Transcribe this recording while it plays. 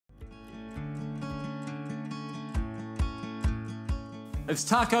It's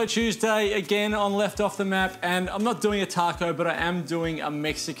Taco Tuesday again on Left Off the Map, and I'm not doing a taco, but I am doing a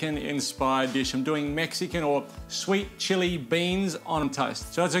Mexican-inspired dish. I'm doing Mexican or sweet chili beans on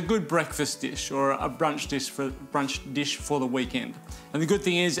toast. So it's a good breakfast dish or a brunch dish for the weekend. And the good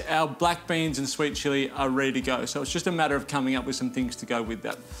thing is our black beans and sweet chili are ready to go. So it's just a matter of coming up with some things to go with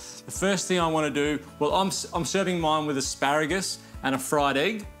that. The first thing I want to do, well, I'm serving mine with asparagus and a fried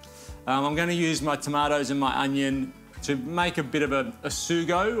egg. I'm going to use my tomatoes and my onion to make a bit of a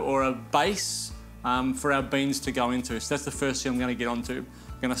sugo or a base for our beans to go into. So that's the first thing I'm going to get onto.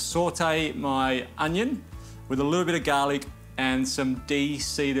 I'm going to saute my onion with a little bit of garlic and some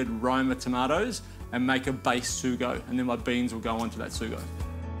de-seeded Roma tomatoes and make a base sugo, and then my beans will go onto that sugo.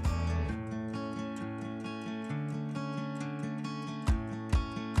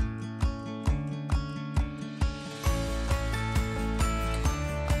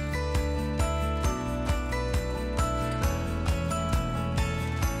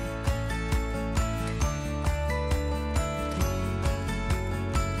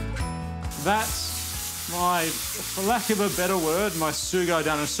 That's my, for lack of a better word, my sugo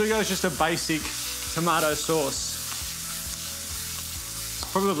done. And sugo is just a basic tomato sauce.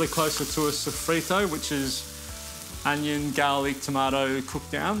 It's probably closer to a sofrito, which is onion, garlic, tomato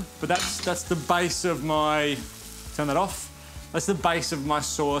cooked down. But that's the base of my, turn that off. That's the base of my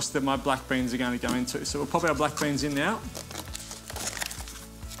sauce that my black beans are going to go into. So we'll pop our black beans in now.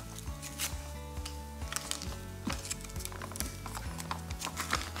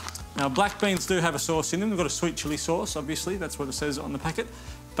 Now, black beans do have a sauce in them. They've got a sweet chili sauce, obviously. That's what it says on the packet.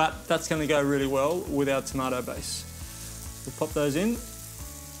 But that's going to go really well with our tomato base. We'll pop those in.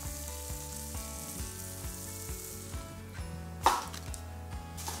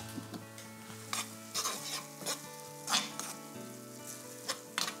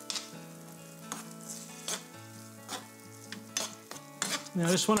 Now,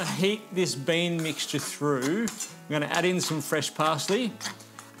 I just want to heat this bean mixture through. I'm going to add in some fresh parsley.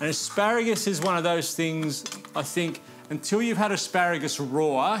 And asparagus is one of those things, I think, until you've had asparagus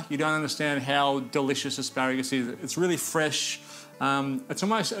raw, you don't understand how delicious asparagus is. It's really fresh.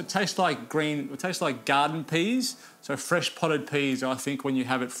 It tastes like garden peas. So fresh potted peas, I think, when you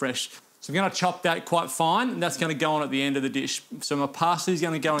have it fresh. So I'm going to chop that quite fine, and that's going to go on at the end of the dish. So my parsley is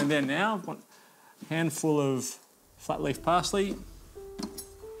going to go in there now. A handful of flat leaf parsley.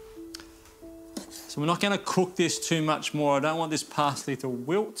 So we're not going to cook this too much more. I don't want this parsley to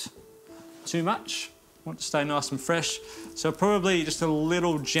wilt too much. I want it to stay nice and fresh. So probably just a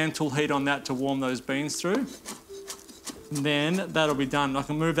little gentle heat on that to warm those beans through. And then that'll be done. I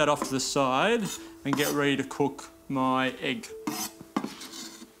can move that off to the side and get ready to cook my egg.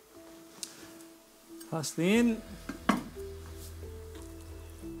 Parsley in.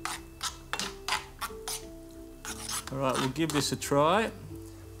 All right, we'll give this a try.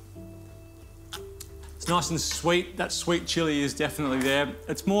 It's nice and sweet. That sweet chili is definitely there.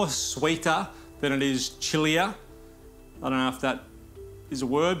 It's more sweeter than it is chillier. I don't know if that is a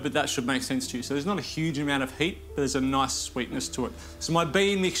word, but that should make sense to you. So there's not a huge amount of heat, but there's a nice sweetness to it. So my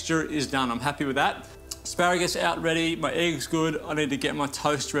bean mixture is done. I'm happy with that. Asparagus out ready. My egg's good. I need to get my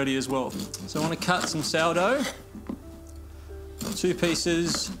toast ready as well. So I want to cut some sourdough. 2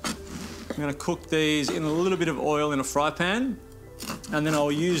 pieces. I'm going to cook these in a little bit of oil in a fry pan. And then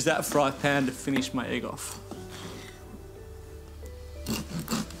I'll use that fry pan to finish my egg off.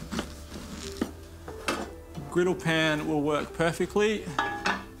 Griddle pan will work perfectly.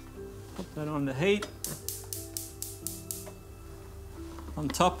 Pop that on the heat. On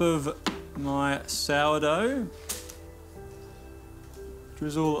top of my sourdough,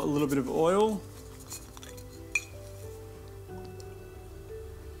 drizzle a little bit of oil.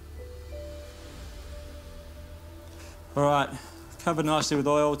 All right. Covered nicely with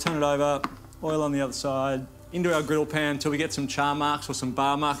oil, turn it over, oil on the other side, into our griddle pan until we get some char marks or some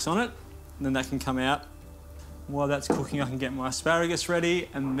bar marks on it, and then that can come out. While that's cooking, I can get my asparagus ready,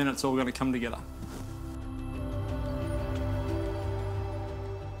 and then it's all going to come together.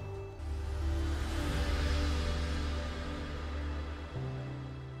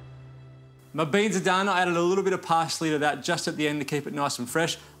 My beans are done. I added a little bit of parsley to that just at the end to keep it nice and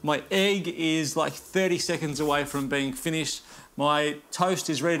fresh. My egg is like 30 seconds away from being finished. My toast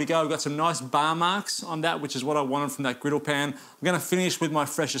is ready to go. I've got some nice bar marks on that, which is what I wanted from that griddle pan. I'm going to finish with my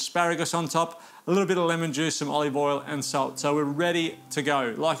fresh asparagus on top, a little bit of lemon juice, some olive oil and salt. So we're ready to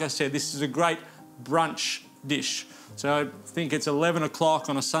go. Like I said, this is a great brunch dish. So I think it's 11 o'clock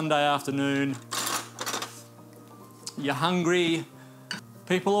on a Sunday afternoon. You're hungry.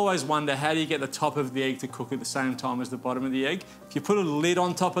 People always wonder, how do you get the top of the egg to cook at the same time as the bottom of the egg? If you put a lid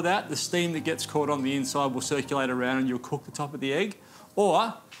on top of that, the steam that gets caught on the inside will circulate around and you'll cook the top of the egg.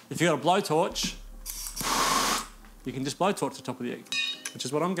 Or if you've got a blowtorch, you can just blowtorch the top of the egg, which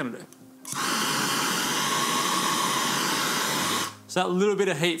is what I'm gonna do. So that little bit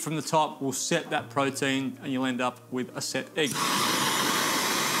of heat from the top will set that protein and you'll end up with a set egg.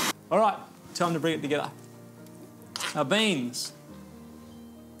 All right, time to bring it together. Our beans.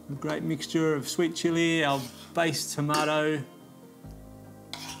 A great mixture of sweet chili, our base tomato,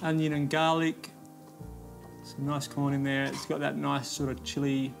 onion and garlic. Some nice corn in there. It's got that nice sort of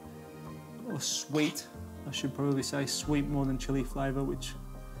chili or sweet, I should probably say sweet more than chili flavour, which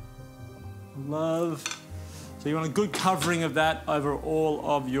I love. So you want a good covering of that over all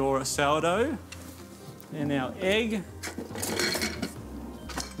of your sourdough. And our egg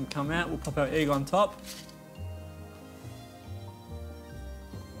can come out. We'll pop our egg on top.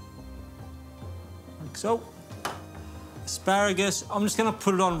 Like so. Asparagus, I'm just gonna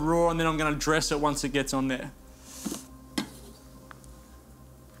put it on raw and then I'm gonna dress it once it gets on there.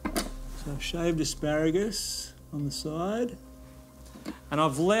 So I've shaved asparagus on the side. And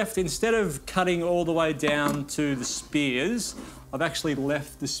I've left, instead of cutting all the way down to the spears, I've actually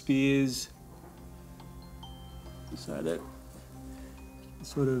left the spears so that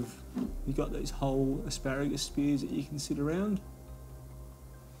sort of, you've got these whole asparagus spears that you can sit around.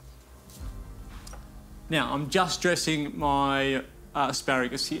 Now, I'm just dressing my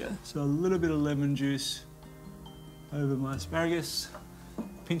asparagus here. So a little bit of lemon juice over my asparagus,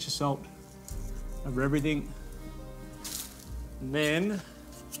 pinch of salt over everything. And then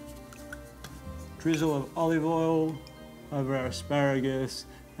drizzle of olive oil over our asparagus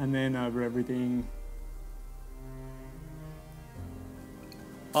and then over everything.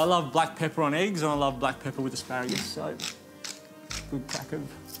 I love black pepper on eggs and I love black pepper with asparagus, so good crack of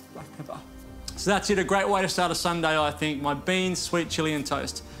black pepper. So that's it, a great way to start a Sunday, I think. My beans, sweet chili and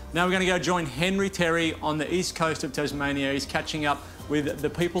toast. Now we're gonna go join Henry Terry on the east coast of Tasmania. He's catching up with the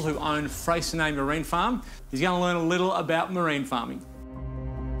people who own Freycinet Marine Farm. He's gonna learn a little about marine farming.